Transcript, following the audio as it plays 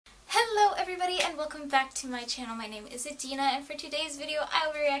everybody and welcome back to my channel. My name is Adina and for today's video I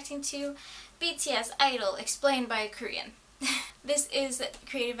will be reacting to BTS Idol explained by a Korean. This is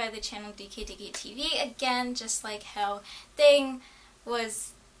created by the channel DK TV. Again, just like how Dang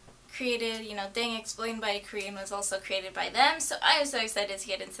was created, Dang explained by a Korean was also created by them. So I am so excited to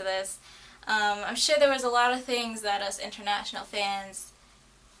get into this. I'm sure there was a lot of things that us international fans,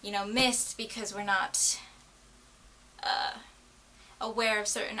 missed because we're not aware of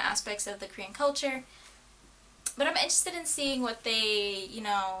certain aspects of the Korean culture. But I'm interested in seeing what they,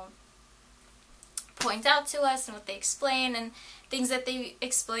 point out to us and what they explain and things that they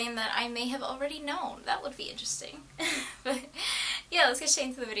explain that I may have already known. That would be interesting. But yeah, let's get straight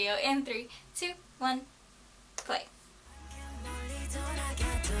into the video. In 3, 2, 1, play.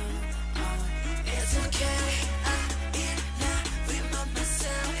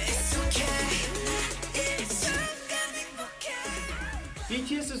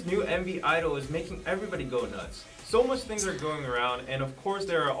 BTS's new MV Idol is making everybody go nuts. So much things are going around, and of course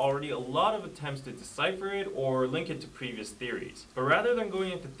there are already a lot of attempts to decipher it or link it to previous theories. But rather than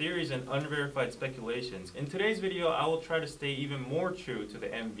going into theories and unverified speculations, in today's video I will try to stay even more true to the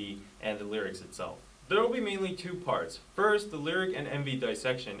MV and the lyrics itself. There will be mainly two parts. First, the lyric and MV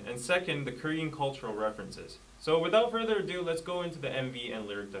dissection, and second, the Korean cultural references. So without further ado, let's go into the MV and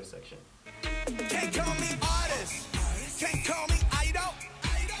lyric dissection. Can't call me artist, can't call me idol.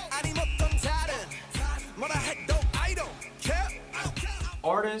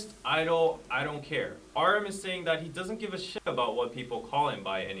 Artist, idol, I don't care. RM is saying that he doesn't give a shit about what people call him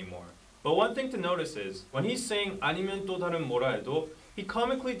by anymore. But one thing to notice is, when he's saying 아니면 또 다른 뭐라 해도, he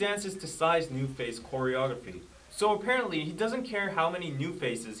comically dances to Psy's new face choreography. So apparently he doesn't care how many new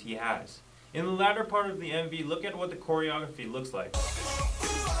faces he has. In the latter part of the MV, look at what the choreography looks like.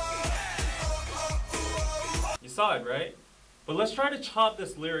 You saw it, right? But let's try to chop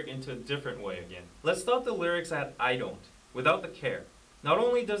this lyric into a different way again. Let's stop the lyrics at I don't, without the care. Not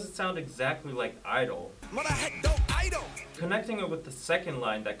only does it sound exactly like idol, connecting it with the second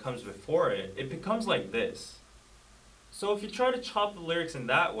line that comes before it, it becomes like this. So if you try to chop the lyrics in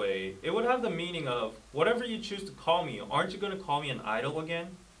that way, it would have the meaning of, whatever you choose to call me, aren't you going to call me an idol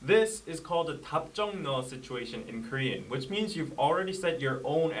again? This is called a 답정너 situation in Korean, which means you've already set your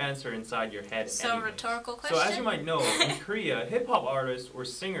own answer inside your head. So anyways. Rhetorical question? So as you might know, in Korea, hip-hop artists or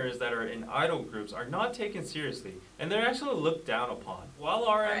singers that are in idol groups are not taken seriously, and they're actually looked down upon. While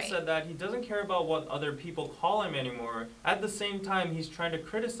RM said that he doesn't care about what other people call him anymore, at the same time he's trying to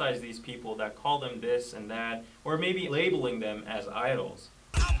criticize these people that call them this and that, or maybe labeling them as idols.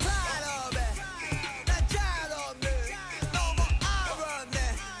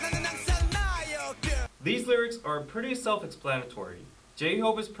 These lyrics are pretty self-explanatory.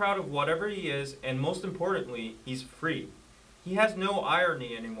 J-Hope is proud of whatever he is, and most importantly, he's free. He has no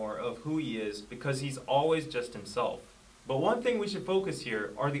irony anymore of who he is because he's always just himself. But one thing we should focus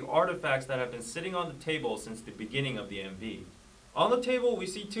here are the artifacts that have been sitting on the table since the beginning of the MV. On the table we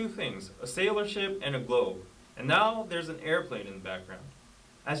see two things, a sailor ship and a globe. And now there's an airplane in the background.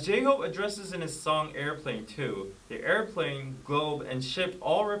 As J-Hope addresses in his song Airplane 2, the airplane, globe, and ship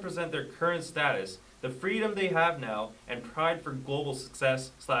all represent their current status, the freedom they have now, and pride for global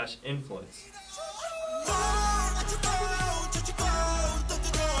success/influence.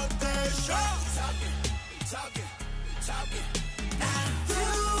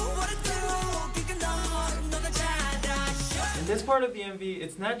 In this part of the MV,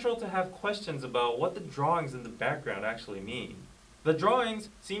 it's natural to have questions about what the drawings in the background actually mean. The drawings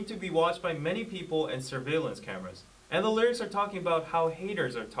seem to be watched by many people and surveillance cameras, and the lyrics are talking about how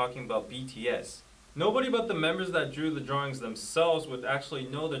haters are talking about BTS. Nobody but the members that drew the drawings themselves would actually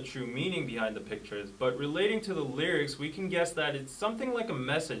know the true meaning behind the pictures, but relating to the lyrics, we can guess that it's something like a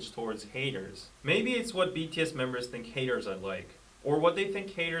message towards haters. Maybe it's what BTS members think haters are like, or what they think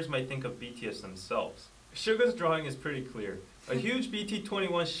haters might think of BTS themselves. Suga's drawing is pretty clear. A huge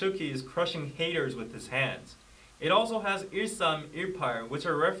BT21 Shuki is crushing haters with his hands. It also has Ilsam, Ilpar, which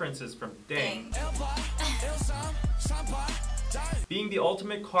are references from Dang. Being the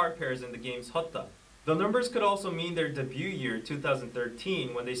ultimate car pairs in the game's Hotta. The numbers could also mean their debut year,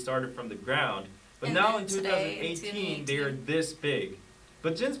 2013, when they started from the ground, but and now in 2018 they are this big.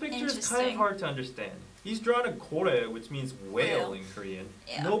 But Jin's picture is kind of hard to understand. He's drawn a kore, which means whale in Korean.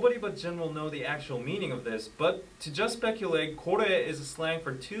 Yeah. Nobody but Jin will know the actual meaning of this, but to just speculate, kore is a slang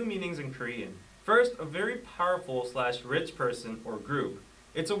for two meanings in Korean. First, a very powerful/rich person or group.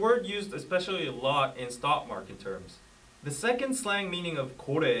 It's a word used especially a lot in stock market terms. The second slang meaning of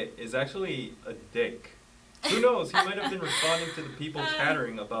kore is actually a dick. Who knows, he might have been responding to the people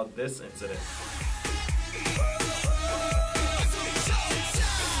chattering about this incident.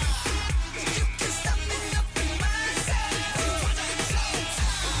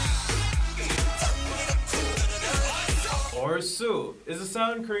 2 is the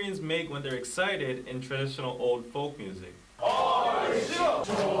sound Koreans make when they're excited in traditional old folk music.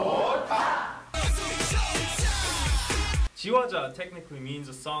 지화자 technically means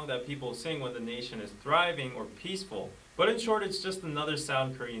a song that people sing when the nation is thriving or peaceful, but in short it's just another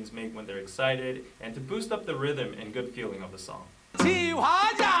sound Koreans make when they're excited and to boost up the rhythm and good feeling of the song.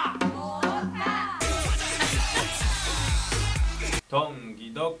 지화자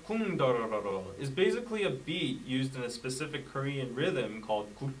덩기덕 쿵더러러러 is basically a beat used in a specific Korean rhythm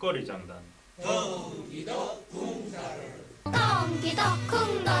called 굿거리 장단.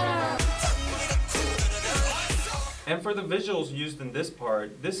 And for the visuals used in this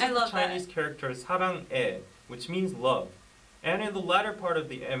part, this is the Chinese character 사랑해, which means love. And in the latter part of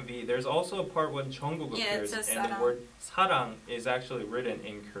the MV, there's also a part when Jungkook appears, and the word 사랑 is actually written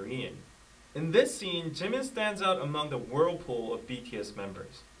in Korean. In this scene, Jimin stands out among the whirlpool of BTS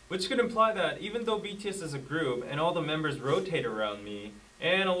members, which could imply that even though BTS is a group and all the members rotate around me,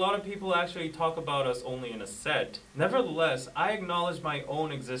 and a lot of people actually talk about us only in a set, nevertheless, I acknowledge my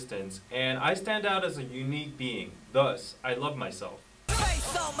own existence, and I stand out as a unique being. Thus, I love myself.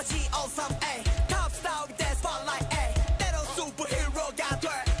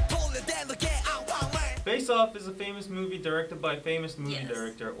 Face Off is a famous movie directed by famous movie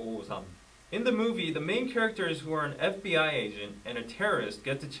director Oh Sam. In the movie, the main characters who are an FBI agent and a terrorist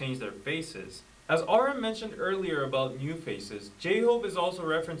get to change their faces. As RM mentioned earlier about new faces, J-Hope is also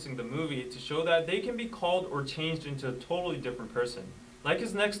referencing the movie to show that they can be called or changed into a totally different person. Like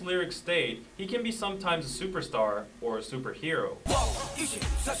his next lyrics state, he can be sometimes a superstar or a superhero.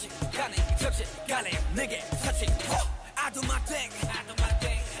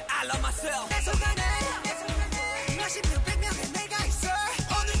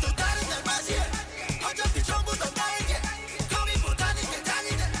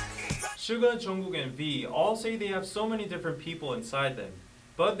 Suga, Jungkook, and V all say they have so many different people inside them,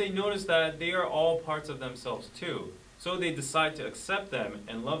 but they notice that they are all parts of themselves too, so they decide to accept them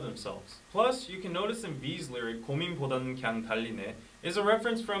and love themselves. Plus, you can notice in V's lyric 고민보다는 그냥 달리네 is a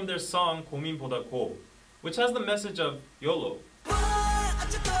reference from their song 고민보다 고, which has the message of YOLO.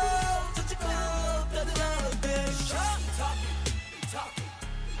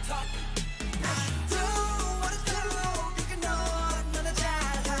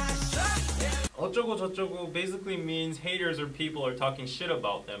 어쩌고 저쩌고 basically means haters or people are talking shit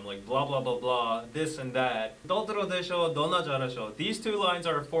about them, like blah blah blah blah, this and that. 떠들어대셔, 너나 잘하셔. These two lines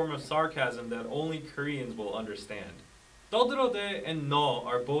are a form of sarcasm that only Koreans will understand. 떠들어대 and 너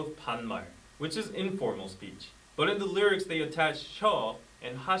are both 반말, which is informal speech. But in the lyrics they attach 셔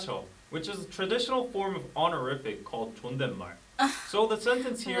and 하셔, which is a traditional form of honorific called 존댓말. So the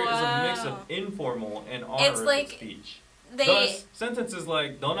sentence here is a mix of informal and honorific speech. Thus, sentences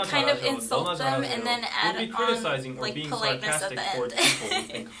like 너나 kind of 잘하셔, insult 너나 them 잘하세요 and then add would be criticizing on, or like, being politeness sarcastic at the toward end. people who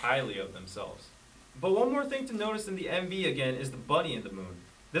think highly of themselves. But one more thing to notice in the MV again is the bunny in the moon.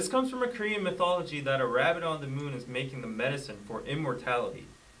 This comes from a Korean mythology that a rabbit on the moon is making the medicine for immortality.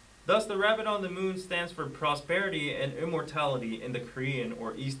 Thus, the rabbit on the moon stands for prosperity and immortality in the Korean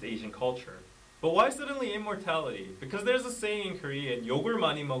or East Asian culture. But why suddenly immortality? Because there's a saying in Korean, 욕을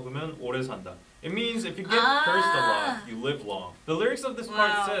많이 먹으면 오래 산다. It means if you get cursed a lot, you live long. The lyrics of this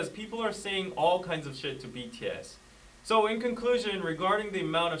part says people are saying all kinds of shit to BTS. So in conclusion, regarding the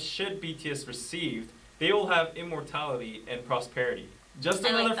amount of shit BTS received, they will have immortality and prosperity. Just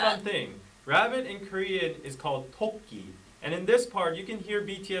another fun thing. Rabbit in Korean is called tokki. And in this part, you can hear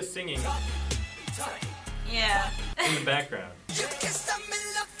BTS singing in the background.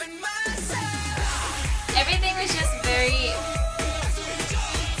 Everything was just very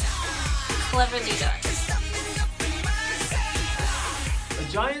cleverly done. A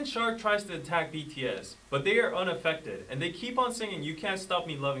giant shark tries to attack BTS, but they are unaffected, and they keep on singing "You Can't Stop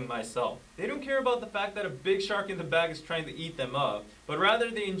Me Loving Myself." They don't care about the fact that a big shark in the back is trying to eat them up, but rather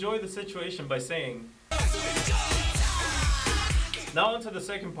they enjoy the situation by saying. Now on to the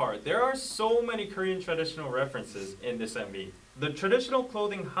second part. There are so many Korean traditional references in this MV. The traditional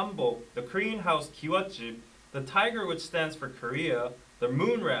clothing hanbok, the Korean house kiwatjip, the tiger which stands for Korea, the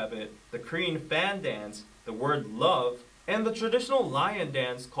moon rabbit, the Korean fan dance, the word love, and the traditional lion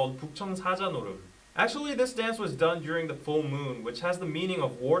dance called 북청사자노름. Actually, this dance was done during the full moon, which has the meaning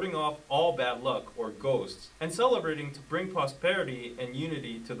of warding off all bad luck or ghosts, and celebrating to bring prosperity and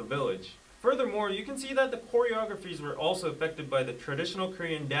unity to the village. Furthermore, you can see that the choreographies were also affected by the traditional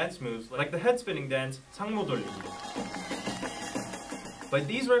Korean dance moves like the head spinning dance, 상모 돌리기. By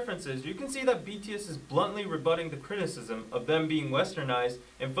these references, you can see that BTS is bluntly rebutting the criticism of them being westernized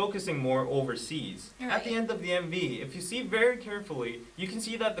and focusing more overseas. Right. At the end of the MV, if you see very carefully, you can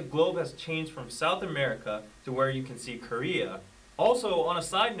see that the globe has changed from South America to where you can see Korea, Also, on a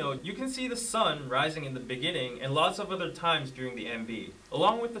side note, you can see the sun rising in the beginning and lots of other times during the MV,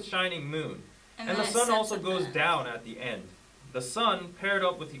 along with the shining moon. And the sun also goes down at the end. The sun, paired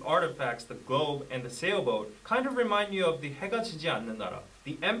up with the artifacts, the globe, and the sailboat, kind of remind you of the 해가 지지 않는 나라,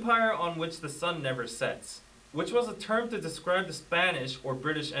 the empire on which the sun never sets, which was a term to describe the Spanish or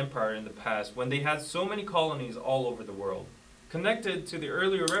British Empire in the past when they had so many colonies all over the world. Connected to the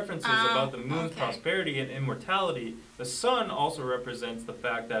earlier references about the moon's prosperity and immortality, the sun also represents the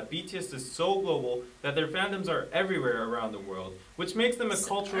fact that BTS is so global that their fandoms are everywhere around the world, which makes them a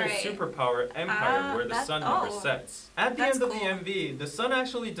cultural superpower empire where the sun never sets. At the end of the MV, the sun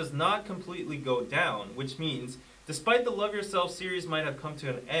actually does not completely go down, which means, despite the Love Yourself series might have come to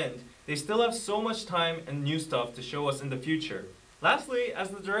an end, they still have so much time and new stuff to show us in the future. Lastly,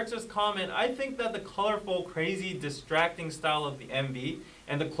 as the director's comment, I think that the colorful, crazy, distracting style of the MV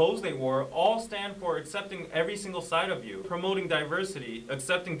and the clothes they wore all stand for accepting every single side of you, promoting diversity,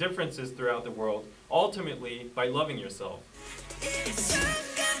 accepting differences throughout the world, ultimately by loving yourself.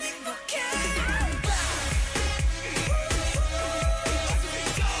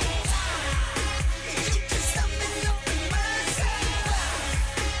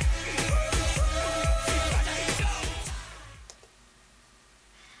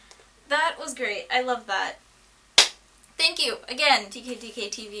 That was great. I love that. Thank you again, DKDK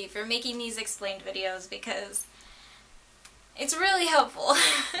TV, for making these explained videos because it's really helpful.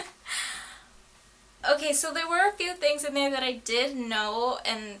 Okay, so there were a few things in there that I did know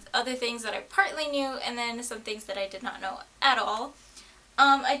and other things that I partly knew and then some things that I did not know at all.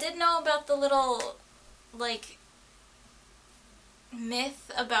 I did know about the little, like, myth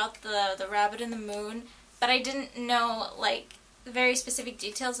about the rabbit and the moon, but I didn't know, like, very specific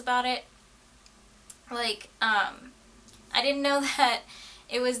details about it. Like, I didn't know that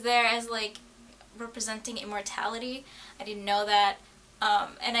it was there as, like, representing immortality. I didn't know that.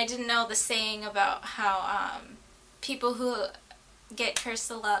 And I didn't know the saying about how people who get cursed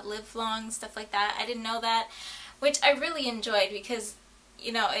a lot live long, stuff like that. I didn't know that, which I really enjoyed because,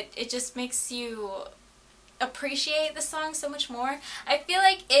 you know, it just makes you appreciate the song so much more. I feel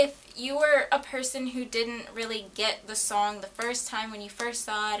like if you were a person who didn't really get the song the first time when you first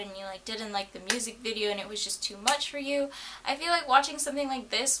saw it and you like didn't like the music video and it was just too much for you, I feel like watching something like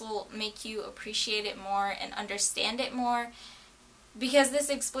this will make you appreciate it more and understand it more, because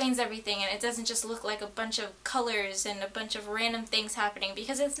this explains everything and it doesn't just look like a bunch of colors and a bunch of random things happening,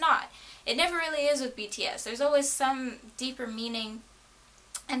 because it's not. It never really is with BTS. There's always some deeper meaning,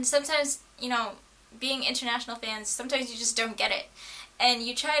 and sometimes, you know, being international fans, sometimes you just don't get it. And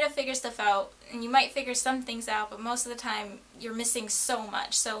you try to figure stuff out, and you might figure some things out, but most of the time you're missing so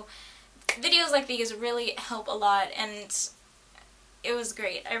much. So videos like these really help a lot, and it was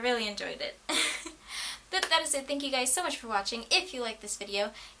great. I really enjoyed it. But that is it. Thank you guys so much for watching. If you like this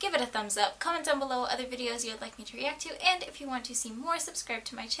video, give it a thumbs up. Comment down below other videos you would like me to react to, and if you want to see more, subscribe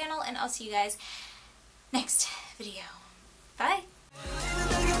to my channel, and I'll see you guys next video. Bye!